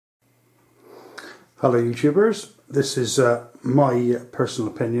Hello YouTubers, this is my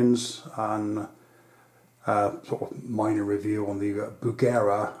personal opinions and sort of minor review on the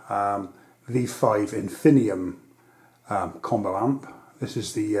Bugera V5 Infinium combo amp. This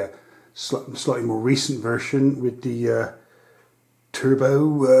is the slightly more recent version with the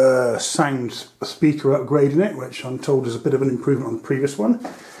turbo sound speaker upgrade in it, which I'm told is a bit of an improvement on the previous one.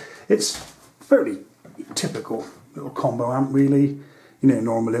 It's fairly typical little combo amp really, you know,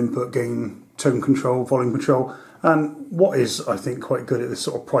 normal input, gain, tone control, volume control, and what is, I think, quite good at this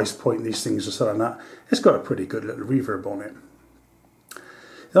sort of price point these things are selling at, it's got a pretty good little reverb on it.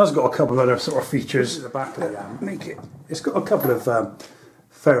 It has got a couple of other sort of features at the back of the amp. It's got a couple of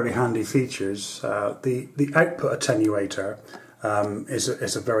fairly handy features. The output attenuator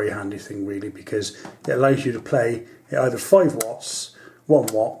is a very handy thing really, because it allows you to play at either 5 watts, 1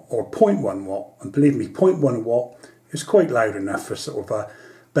 watt or 0.1 watt, and believe me, 0.1 watt is quite loud enough for sort of a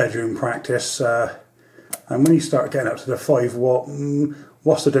bedroom practice, and when you start getting up to the 5 watt,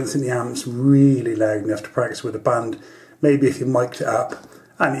 whilst I don't think the amp's really loud enough to practice with a band, maybe if you mic'd it up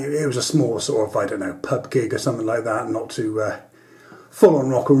and it was a small sort of, I don't know, pub gig or something like that, not too full on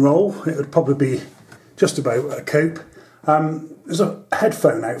rock and roll, it would probably be just about a cope. There's a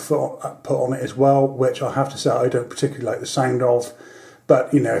headphone output on it as well, which I have to say I don't particularly like the sound of,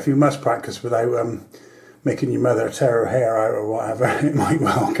 but you know, if you must practice without making your mother tear her hair out or whatever, it might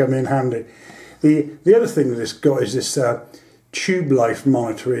well come in handy. The other thing that it's got is this tube life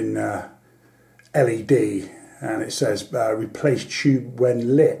monitoring LED, and it says replace tube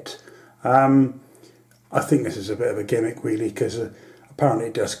when lit. I think this is a bit of a gimmick really, because apparently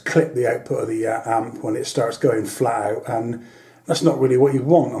it does clip the output of the amp when it starts going flat out, and that's not really what you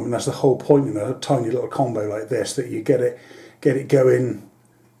want. I mean, that's the whole point in a tiny little combo like this, that you get it going,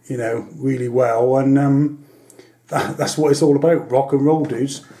 you know, really well, and that's what it's all about, rock and roll,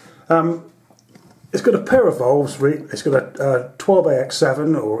 dudes. It's got a pair of valves. It's got a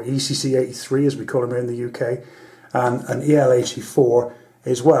 12AX7 or ECC83 as we call them here in the UK, and an EL84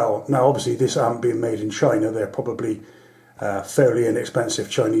 as well. Now obviously this amp being made in China, they're probably fairly inexpensive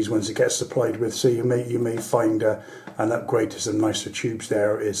Chinese ones it gets supplied with, so you may find an upgrade to some nicer tubes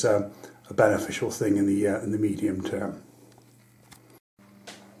there is a beneficial thing in the medium term.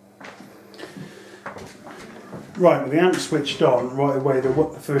 Right, with the amp switched on right away, the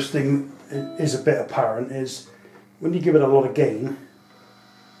first thing is a bit apparent is when you give it a lot of gain,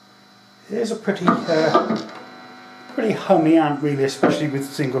 it is a pretty hummy amp really, especially with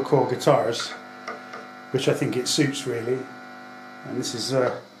single coil guitars, which I think it suits really. And this is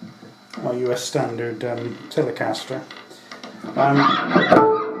my US standard Telecaster. A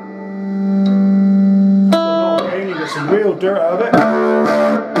lot of gain, you get some real dirt out of it.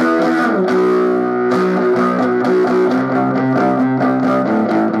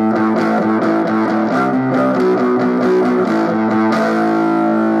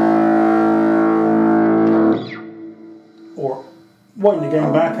 Wind the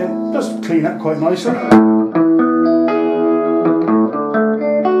gain back, it does clean up quite nicely.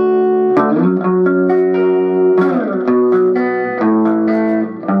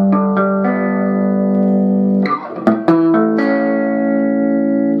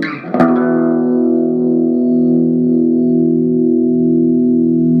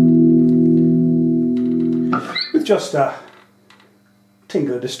 With just a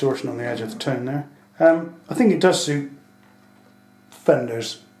tingle of distortion on the edge of the tone there, I think it does suit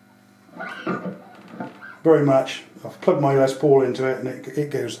Fenders very much. I've plugged my Les Paul into it and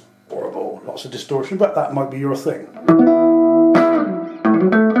it goes horrible, lots of distortion, but that might be your thing.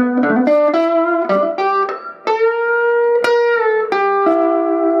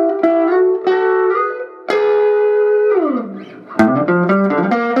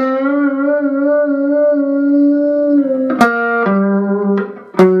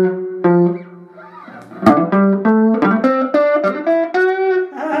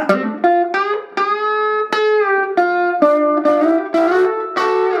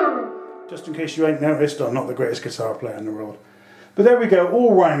 Just in case you ain't noticed, I'm not the greatest guitar player in the world. But there we go,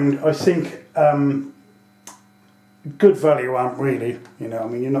 all round, I think, good value amp really. You know, I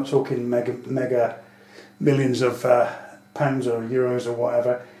mean, you're not talking mega millions of pounds or euros or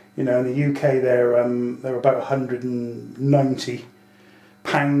whatever. You know, in the UK they're about £190,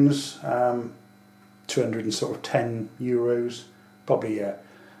 210 euros, probably I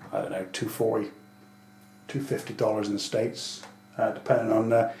don't know, $240, $250 in the States, depending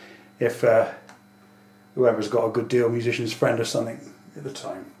on if whoever's got a good deal, musician's friend or something at the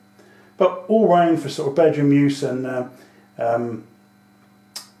time. But all round for sort of bedroom use and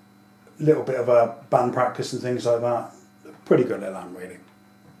little bit of a band practice and things like that, pretty good little amp really.